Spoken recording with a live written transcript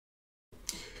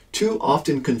Two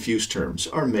often confused terms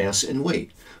are mass and weight.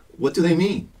 What do they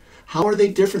mean? How are they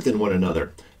different than one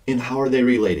another? And how are they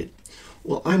related?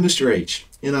 Well, I'm Mr. H,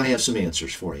 and I have some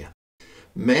answers for you.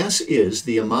 Mass is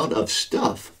the amount of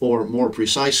stuff, or more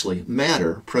precisely,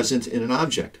 matter, present in an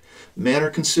object. Matter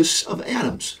consists of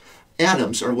atoms.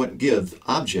 Atoms are what give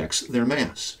objects their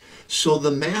mass. So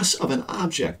the mass of an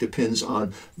object depends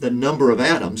on the number of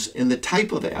atoms and the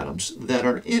type of atoms that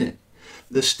are in it.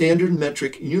 The standard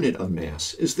metric unit of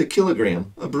mass is the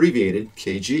kilogram, abbreviated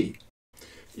kg.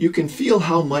 You can feel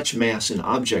how much mass an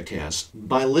object has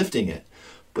by lifting it,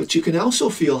 but you can also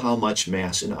feel how much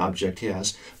mass an object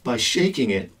has by shaking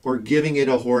it or giving it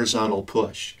a horizontal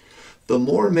push. The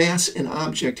more mass an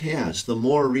object has, the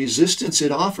more resistance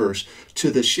it offers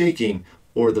to the shaking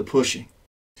or the pushing.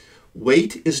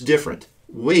 Weight is different.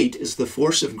 Weight is the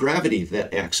force of gravity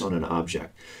that acts on an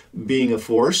object. Being a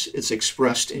force, it's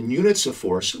expressed in units of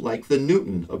force like the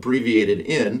Newton, abbreviated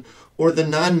N, or the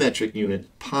non-metric unit,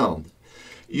 pound.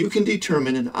 You can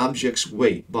determine an object's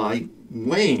weight by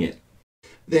weighing it.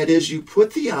 That is, you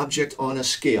put the object on a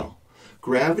scale.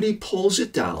 Gravity pulls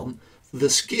it down, the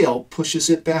scale pushes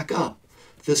it back up.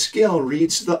 The scale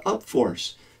reads the up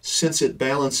force. Since it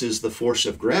balances the force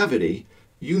of gravity,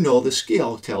 you know the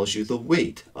scale tells you the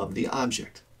weight of the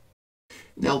object.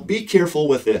 Now be careful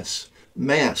with this.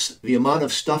 Mass, the amount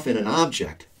of stuff in an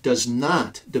object, does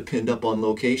not depend upon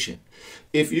location.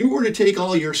 If you were to take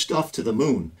all your stuff to the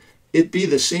moon, it'd be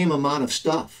the same amount of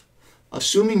stuff.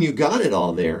 Assuming you got it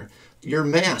all there, your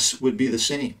mass would be the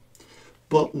same.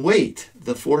 But weight,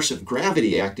 the force of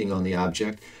gravity acting on the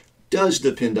object, does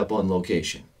depend upon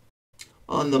location.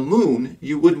 On the moon,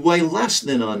 you would weigh less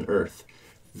than on Earth.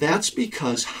 That's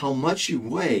because how much you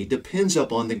weigh depends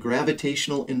upon the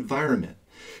gravitational environment.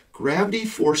 Gravity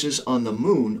forces on the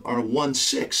moon are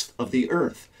 1/6 of the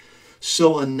Earth.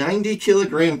 So a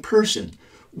 90-kilogram person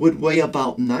would weigh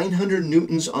about 900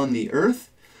 newtons on the Earth,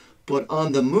 but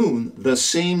on the moon, the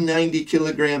same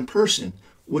 90-kilogram person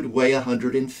would weigh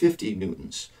 150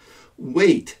 newtons.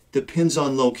 Weight depends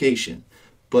on location,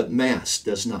 but mass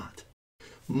does not.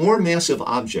 More massive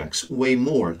objects weigh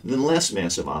more than less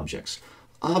massive objects.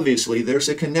 Obviously, there's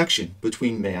a connection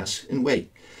between mass and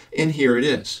weight, and here it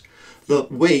is. The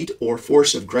weight, or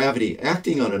force of gravity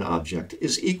acting on an object,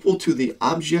 is equal to the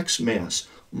object's mass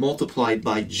multiplied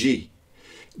by g.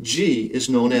 G is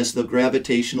known as the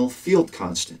gravitational field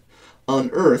constant.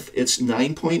 On Earth, it's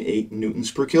 9.8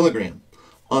 newtons per kilogram.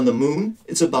 On the moon,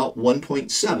 it's about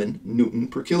 1.7 newton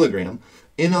per kilogram,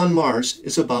 and on Mars,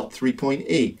 it's about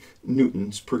 3.8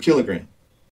 newtons per kilogram.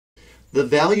 The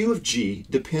value of g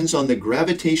depends on the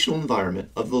gravitational environment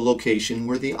of the location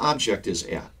where the object is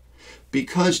at.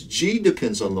 Because g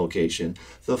depends on location,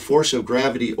 the force of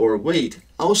gravity or weight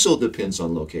also depends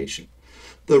on location.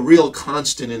 The real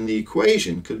constant in the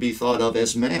equation could be thought of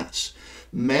as mass.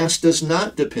 Mass does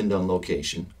not depend on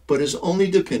location, but is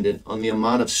only dependent on the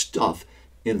amount of stuff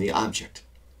in the object.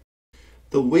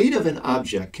 The weight of an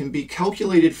object can be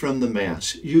calculated from the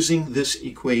mass using this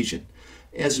equation.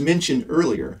 As mentioned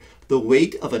earlier, the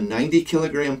weight of a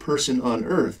 90-kilogram person on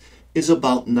Earth is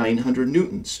about 900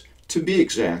 newtons. To be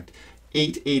exact,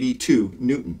 882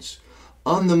 newtons.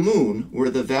 On the moon, where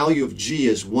the value of g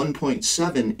is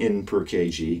 1.7 N per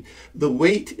kg, the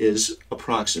weight is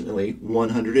approximately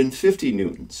 150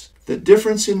 newtons. The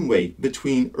difference in weight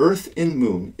between Earth and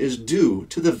Moon is due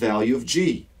to the value of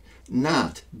g,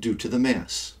 not due to the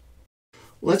mass.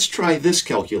 Let's try this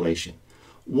calculation.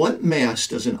 What mass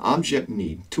does an object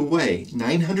need to weigh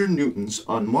 900 newtons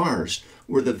on Mars,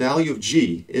 where the value of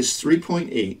g is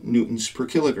 3.8 newtons per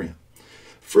kilogram?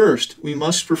 First, we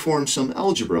must perform some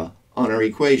algebra on our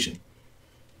equation.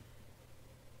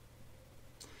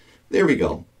 There we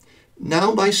go.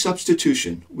 Now by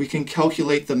substitution, we can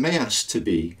calculate the mass to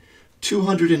be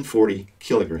 240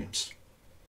 kilograms.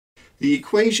 The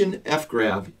equation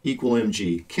F-grav equal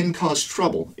mg can cause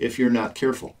trouble if you're not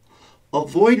careful.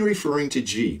 Avoid referring to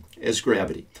g as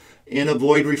gravity, and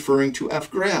avoid referring to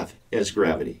F-grav as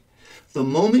gravity. The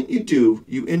moment you do,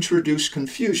 you introduce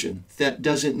confusion that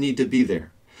doesn't need to be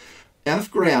there.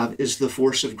 F-grav is the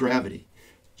force of gravity.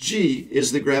 G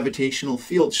is the gravitational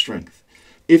field strength.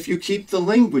 If you keep the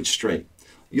language straight,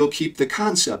 you'll keep the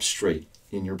concept straight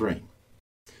in your brain.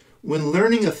 When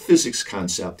learning a physics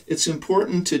concept, it's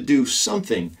important to do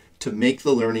something to make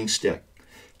the learning stick.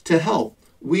 To help,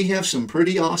 we have some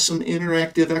pretty awesome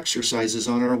interactive exercises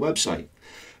on our website.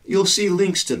 You'll see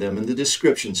links to them in the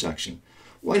description section.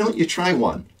 Why don't you try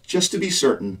one, just to be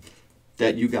certain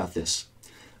that you got this?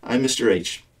 I'm Mr.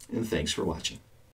 H, and thanks for watching.